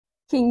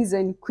Kings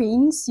and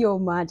queens, your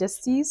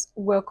majesties,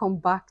 welcome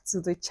back to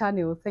the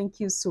channel. Thank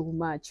you so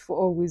much for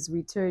always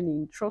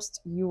returning. Trust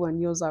you and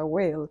yours are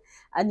well,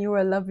 and you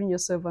are loving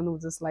yourself and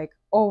others like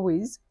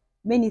always.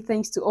 Many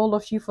thanks to all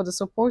of you for the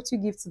support you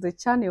give to the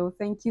channel.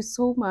 Thank you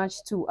so much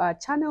to our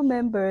channel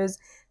members,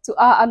 to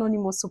our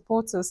anonymous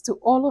supporters, to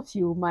all of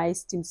you, my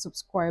esteemed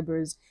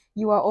subscribers.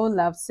 You are all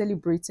loved,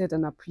 celebrated,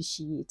 and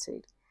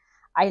appreciated.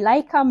 I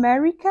like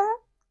America,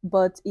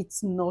 but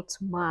it's not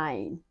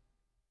mine.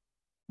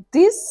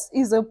 This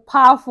is a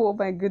powerful, oh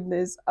my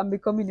goodness, I'm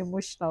becoming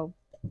emotional.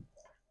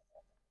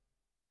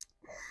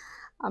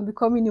 I'm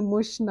becoming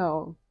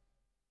emotional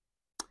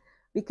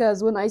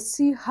because when I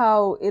see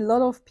how a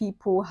lot of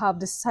people have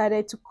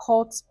decided to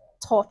cut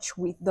touch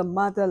with the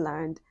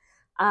motherland,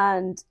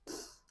 and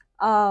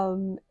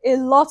a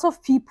lot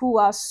of people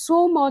are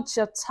so much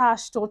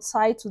attached or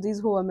tied to this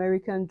whole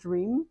American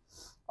dream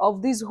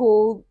of this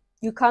whole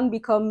you can't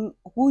become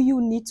who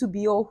you need to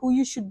be or who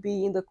you should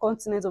be in the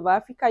continent of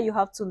Africa. You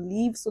have to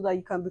leave so that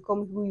you can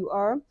become who you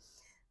are.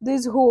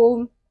 This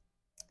whole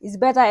it's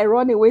better I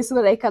run away so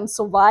that I can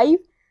survive.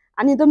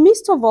 And in the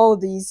midst of all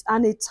this,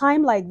 and a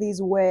time like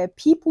this where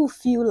people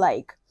feel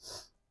like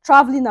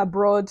traveling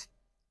abroad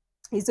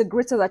is the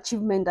greatest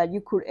achievement that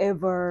you could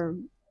ever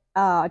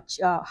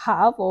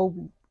have, or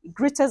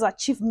greatest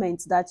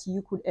achievement that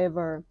you could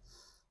ever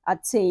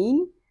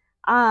attain,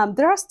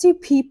 there are still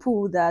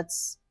people that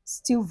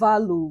still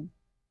value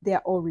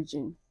their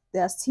origin.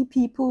 There are still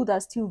people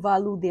that still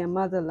value their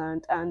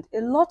motherland, and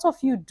a lot of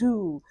you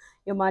do,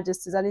 your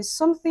majesties, and it's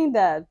something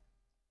that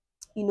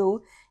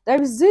there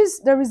is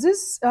this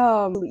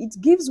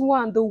it gives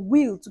one the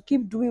will to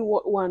keep doing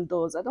what one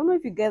does. I don't know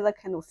if you get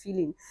that kind of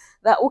feeling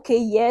that, okay,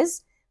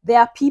 yes, there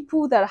are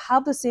people that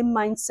have the same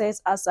mindset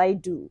as I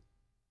do.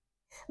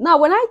 Now,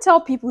 when I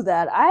tell people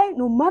that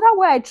no matter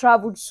where I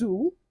travel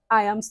to,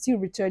 I am still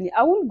returning.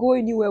 I won't go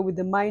anywhere with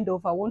the mind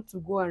of I want to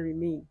go and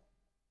remain.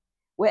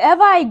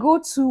 Wherever I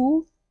go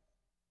to,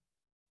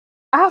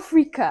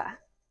 Africa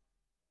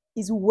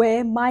is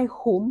where my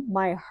home,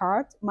 my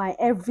heart, my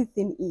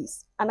everything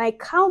is. And I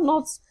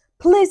cannot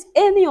place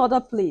any other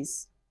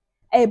place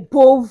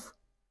above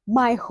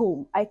my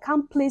home. I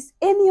can't place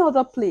any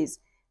other place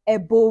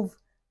above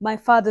my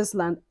father's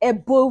land,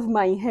 above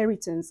my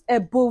inheritance,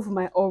 above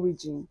my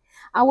origin.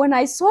 And when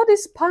I saw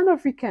this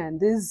Pan-African,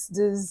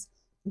 this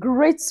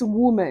great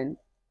woman,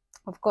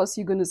 of course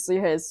you're going to see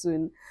her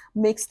soon,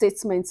 make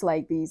statements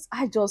like this,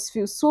 I just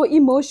feel so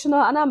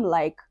emotional, and I'm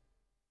like,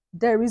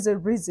 there is a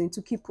reason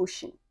to keep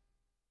pushing,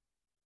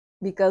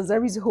 because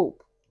there is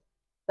hope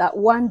that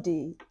one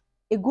day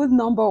a good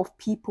number of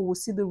people will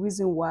see the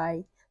reason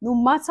why no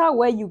matter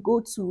where you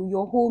go to,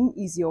 your home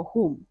is your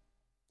home.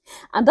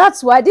 And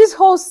that's why this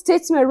whole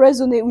statement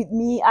resonates with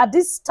me. At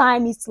this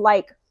time, it's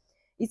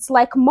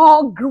like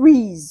more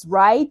grease,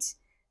 right?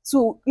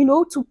 To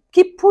to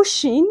keep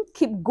pushing,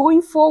 keep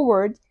going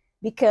forward,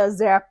 because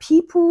there are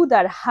people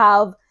that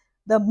have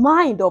the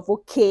mind of,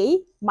 okay,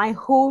 my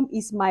home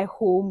is my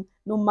home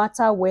no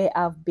matter where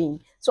I've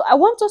been. So I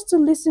want us to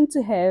listen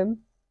to him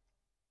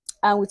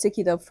and we'll take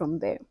it up from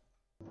there.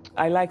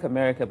 I like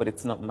America, but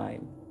it's not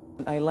mine.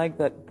 I like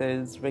that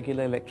there's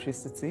regular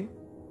electricity.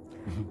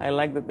 I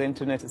like that the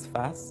internet is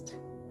fast.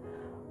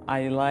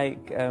 I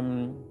like,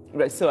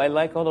 so I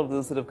like all of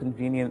those sort of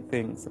convenient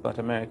things about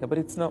America, but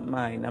it's not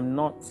mine. I'm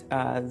not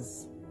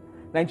as,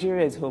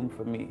 Nigeria is home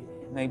for me.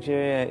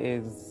 Nigeria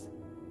is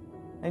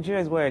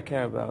where I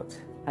care about.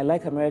 I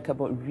like America,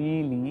 but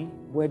really,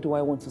 where do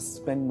I want to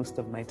spend most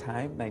of my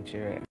time?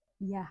 Nigeria.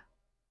 Yeah,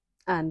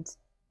 and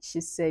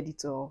she said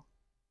it all.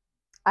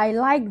 I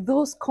like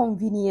those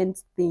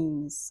convenient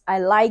things. I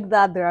like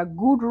that there are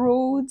good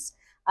roads.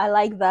 I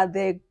like that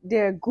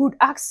there are good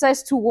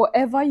access to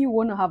whatever you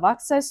want to have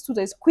access to.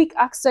 There's quick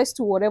access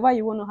to whatever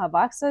you want to have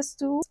access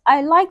to.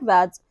 I like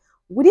that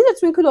within the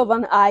twinkle of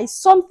an eye,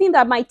 something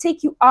that might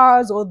take you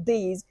hours or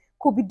days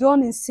could be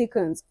done in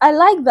seconds. I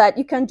like that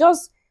you can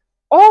just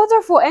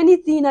order for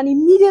anything and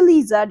immediately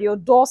it's at your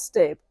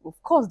doorstep.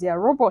 Of course, there are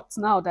robots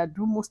now that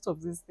do most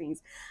of these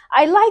things.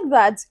 I like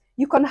that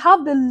you can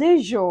have the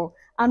leisure,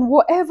 and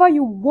whatever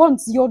you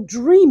want, your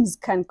dreams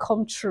can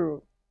come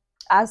true,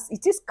 as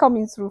it is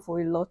coming through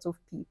for a lot of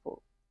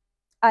people.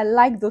 I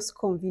like those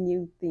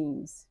convenient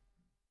things.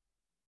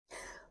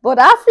 But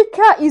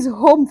Africa is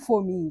home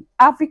for me.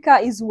 Africa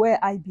is where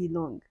I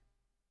belong.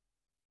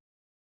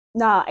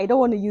 Now, I don't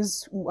want to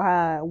use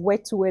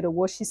word to word of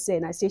what she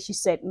said. She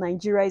said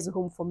Nigeria is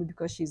home for me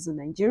because she's a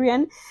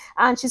Nigerian.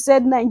 And she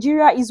said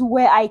Nigeria is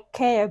where I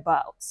care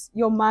about,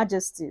 your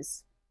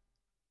majesties.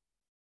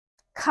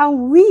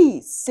 Can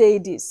we say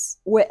this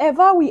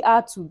wherever we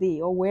are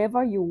today or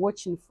wherever you're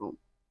watching from?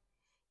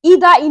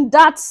 Either in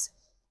that,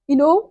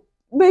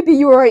 maybe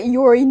you're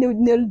in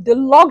the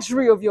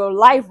luxury of your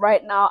life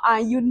right now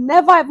and you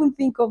never even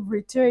think of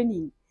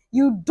returning.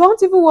 You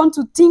don't even want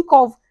to think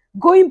of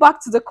going back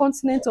to the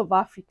continent of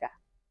Africa.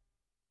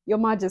 Your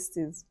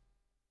majesties,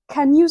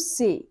 can you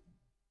say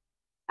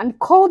and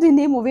call the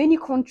name of any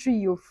country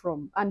you're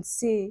from and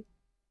say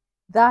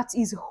that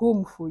is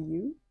home for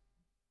you?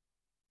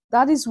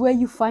 That is where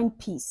you find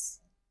peace.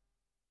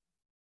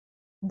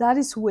 That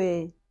is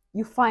where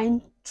you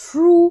find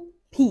true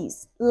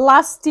peace,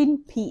 lasting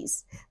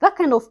peace. That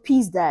kind of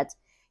peace that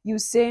you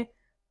say,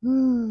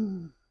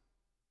 that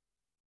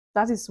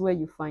is where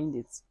you find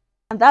it.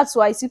 And that's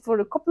why I see for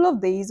a couple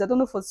of days, I don't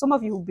know, for some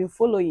of you who've been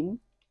following,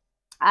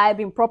 I've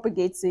been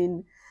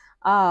propagating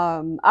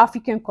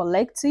African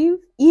Collective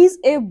is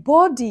a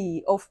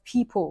body of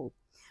people,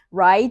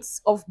 right?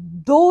 Of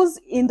those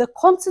in the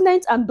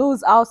continent and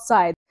those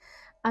outside.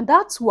 And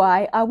that's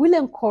why I will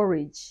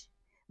encourage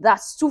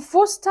that to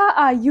foster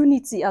our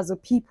unity as a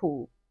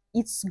people,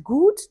 it's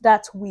good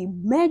that we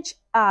merge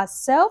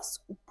ourselves,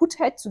 put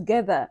heads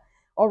together,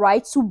 all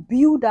right, to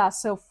build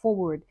ourselves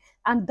forward.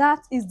 And that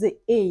is the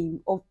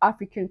aim of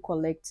African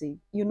Collective.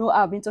 You know,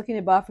 I've been talking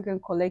about African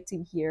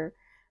Collective here.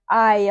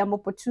 I am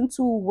opportune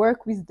to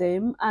work with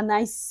them, and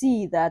I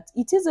see that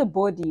it is a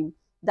body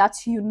that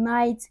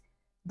unites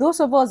those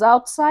of us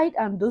outside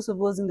and those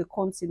of us in the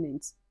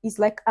continent. It's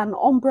like an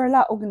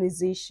umbrella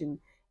organization,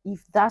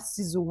 if that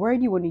is the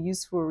word you want to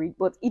use for it,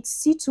 but it's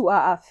see to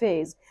our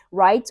affairs,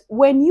 right?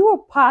 When you are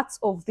part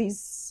of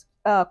this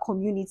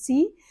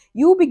community,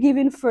 you'll be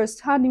given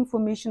first-hand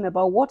information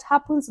about what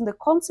happens in the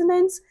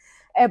continent,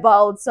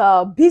 about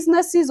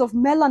businesses of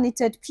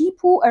melanated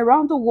people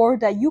around the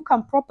world that you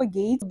can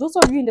propagate. Those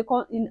of you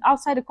in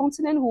outside the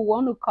continent who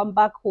want to come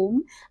back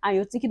home and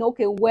you're thinking,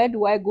 okay, where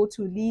do I go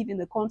to live in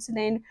the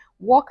continent?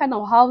 What kind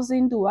of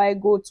housing do I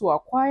go to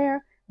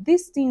acquire?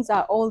 These things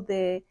are all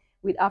there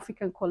with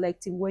African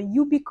Collective. When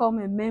you become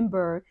a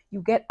member,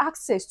 you get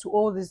access to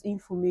all this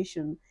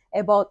information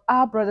about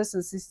our brothers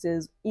and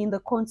sisters in the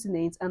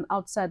continent and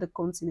outside the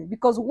continent.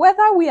 Because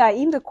whether we are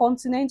in the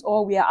continent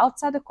or we are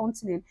outside the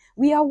continent,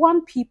 we are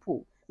one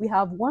people. We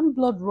have one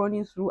blood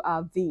running through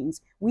our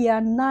veins. We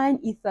are 9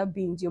 ether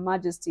beings, Your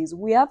Majesties.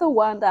 We are the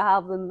one that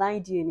have the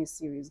 9 DNA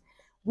series.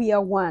 We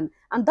are one.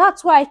 And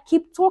that's why I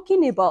keep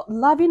talking about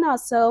loving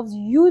ourselves,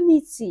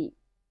 unity.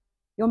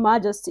 Your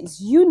Majesties,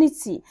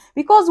 unity.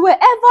 Because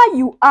wherever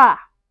you are,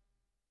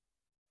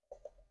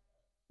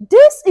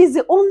 this is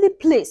the only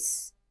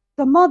place,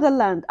 the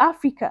motherland,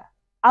 Africa,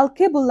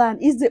 Al-Kabu land,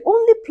 is the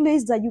only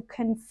place that you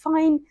can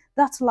find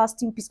that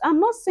lasting peace. I'm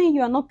not saying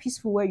you are not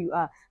peaceful where you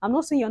are. I'm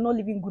not saying you're not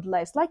living good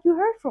lives. Like you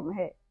heard from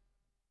her.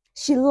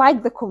 She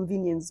liked the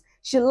convenience.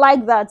 She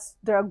liked that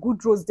there are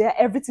good roads there,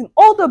 everything,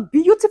 all the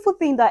beautiful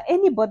things that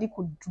anybody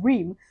could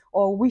dream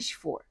or wish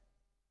for.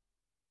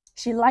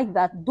 She liked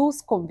that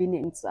those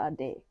conveniences are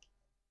there.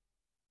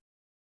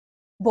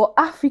 But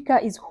Africa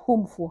is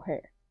home for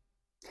her.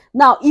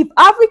 Now, if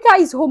Africa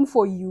is home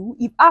for you,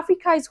 if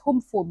Africa is home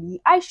for me,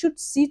 I should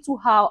see to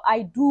how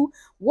I do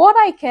what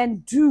I can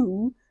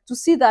do to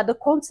see that the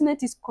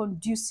continent is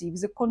conducive.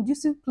 It's a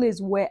conducive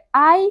place where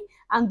I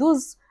and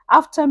those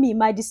after me,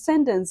 my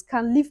descendants,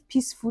 can live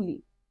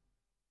peacefully.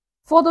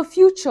 For the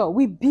future,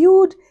 we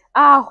build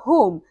our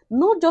home,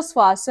 not just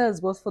for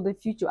ourselves, but for the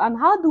future. And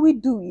how do we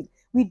do it?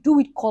 We do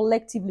it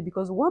collectively,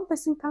 because one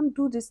person can't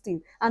do this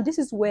thing. And this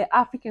is where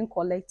African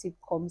Collective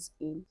comes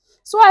in.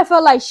 So I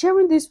felt like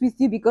sharing this with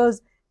you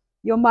because,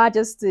 Your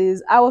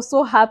Majesties, I was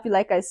so happy,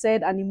 like I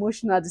said, and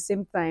emotional at the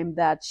same time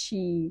that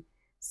she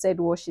said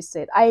what she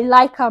said. I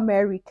like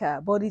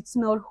America, but it's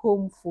not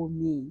home for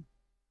me.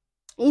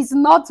 It's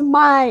not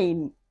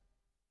mine.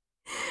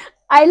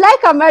 I like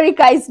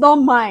America, it's not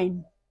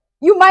mine.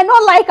 You might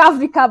not like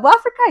Africa, but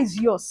Africa is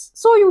yours.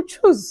 So you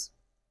choose.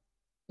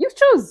 You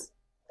choose.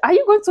 Are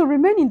you going to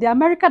remain in the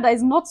America that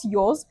is not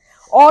yours?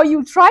 Or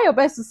you try your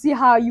best to see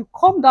how you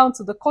come down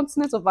to the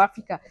continent of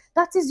Africa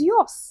that is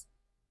yours?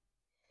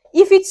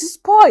 If it's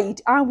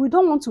spoiled and we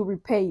don't want to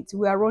repair it,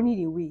 we are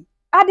running away.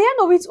 At the end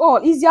of it all,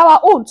 it's our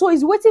own. So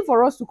it's waiting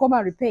for us to come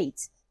and repair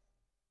it.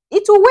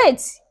 It will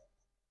wait.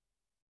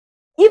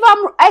 If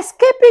I'm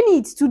escaping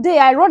it today,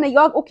 I run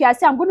a okay, I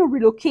say I'm going to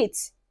relocate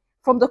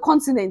from the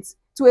continent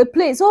to a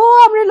place.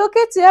 Oh, I'm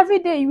relocating every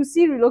day. You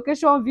see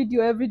relocation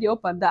video every day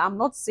up and down. I'm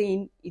not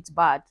saying it's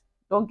bad.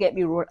 Don't get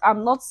me wrong.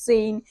 I'm not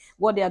saying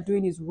what they are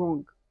doing is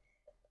wrong.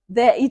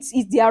 It's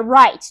their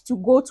right to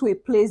go to a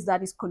place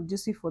that is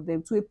conducive for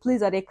them, to a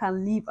place that they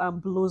can live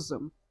and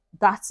blossom.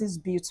 That is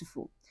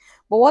beautiful.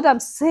 But what I'm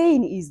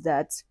saying is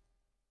that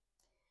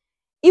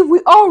if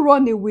we all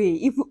run away,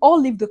 if we all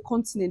leave the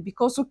continent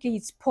because, okay,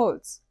 it's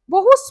spoiled,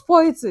 but who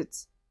spoils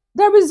it?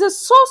 There is a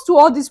source to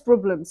all these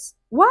problems.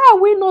 Why are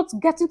we not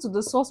getting to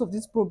the source of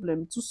this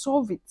problem to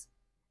solve it?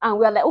 And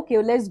we're like, okay,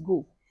 let's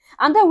go.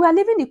 And then we're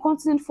leaving the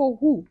continent for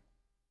who?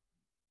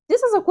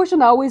 This is a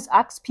question I always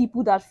ask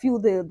people that feel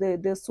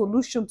the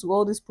solution to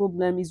all this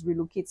problem is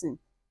relocating.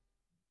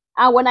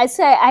 And when I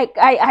say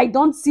I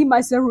don't see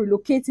myself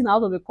relocating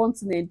out of the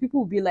continent,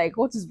 people will be like,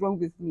 what is wrong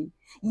with me?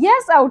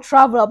 Yes, I'll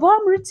travel, but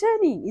I'm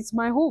returning. It's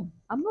my home.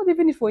 I'm not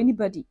leaving it for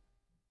anybody.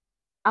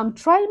 I'm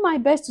trying my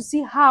best to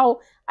see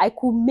how I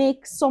could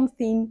make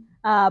something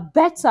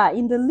better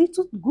in the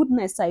little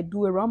goodness I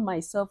do around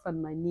myself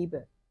and my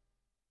neighbor.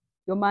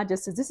 Your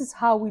Majesty, this is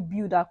how we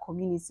build our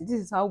community. This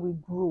is how we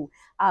grow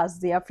as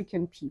the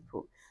African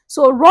people.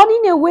 So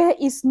running away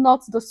is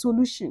not the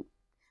solution.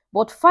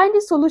 But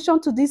finding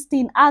solution to this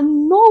thing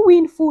and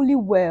knowing fully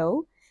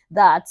well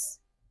that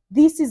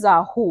this is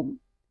our home.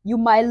 You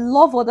might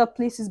love other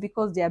places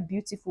because they are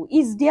beautiful.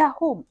 It's their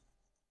home.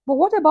 But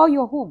what about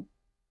your home?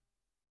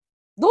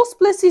 Those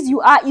places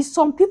you are is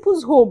some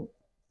people's home.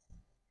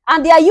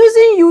 And they are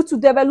using you to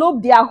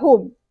develop their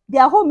home.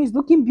 Their home is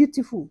looking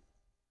beautiful.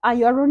 And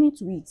you are running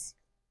to it.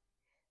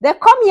 They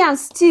come here and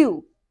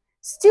steal.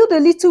 Steal the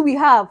little we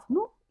have.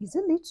 No, is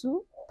it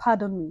little?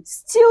 Pardon me.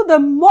 Steal the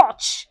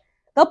much,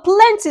 the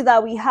plenty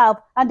that we have,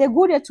 and they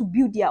go there to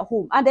build their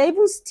home. And they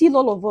even steal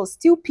all of us,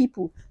 steal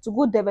people to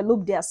go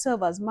develop their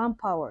self as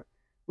manpower,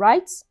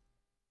 right?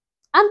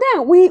 And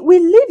then we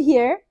live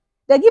here.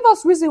 They give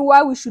us reason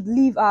why we should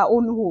leave our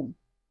own home.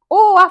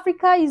 Oh,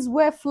 Africa is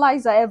where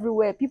flies are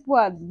everywhere. People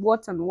are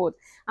what and what.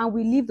 And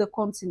we leave the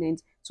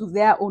continent to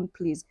their own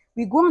place.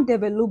 We go and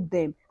develop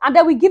them. And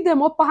then we give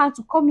them upper hand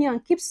to come here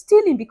and keep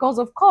stealing because,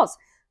 of course,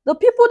 the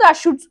people that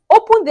should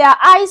open their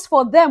eyes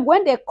for them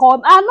when they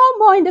come are no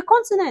more in the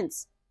continent.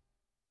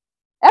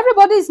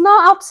 Everybody is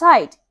now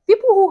outside.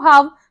 People who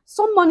have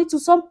some money to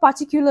some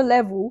particular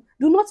level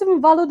do not even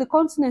value the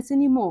continent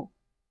anymore.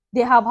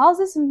 They have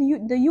houses in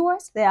the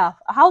US. They have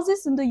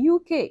houses in the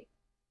UK.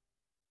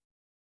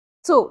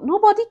 So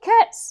nobody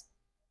cares.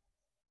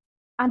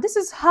 And this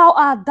is how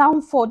our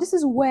downfall, this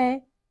is where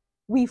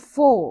we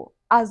fall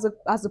as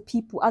a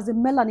people, as a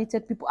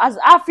melanated people, as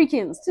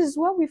Africans. This is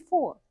where we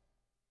fall.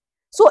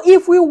 So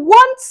if we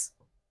want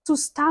to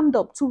stand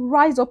up, to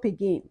rise up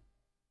again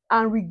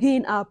and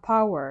regain our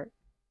power,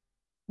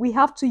 we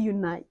have to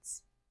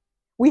unite.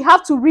 We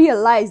have to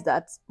realize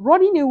that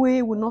running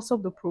away will not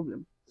solve the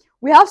problem.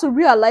 We have to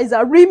realize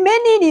that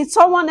remaining in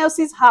someone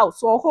else's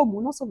house or home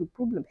will not solve the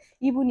problem,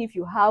 even if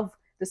you have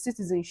the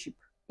citizenship.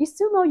 It's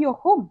still not your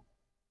home.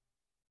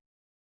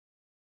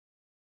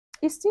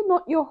 It's still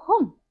not your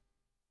home.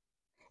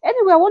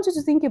 Anyway, I want you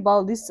to think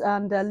about this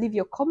and leave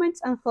your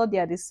comments and thoughts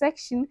there in this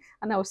section,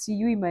 and I'll see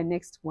you in my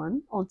next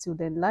one. Until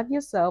then, love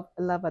yourself,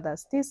 love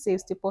others, stay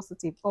safe, stay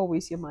positive,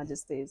 always your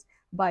majesties.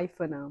 Bye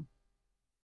for now.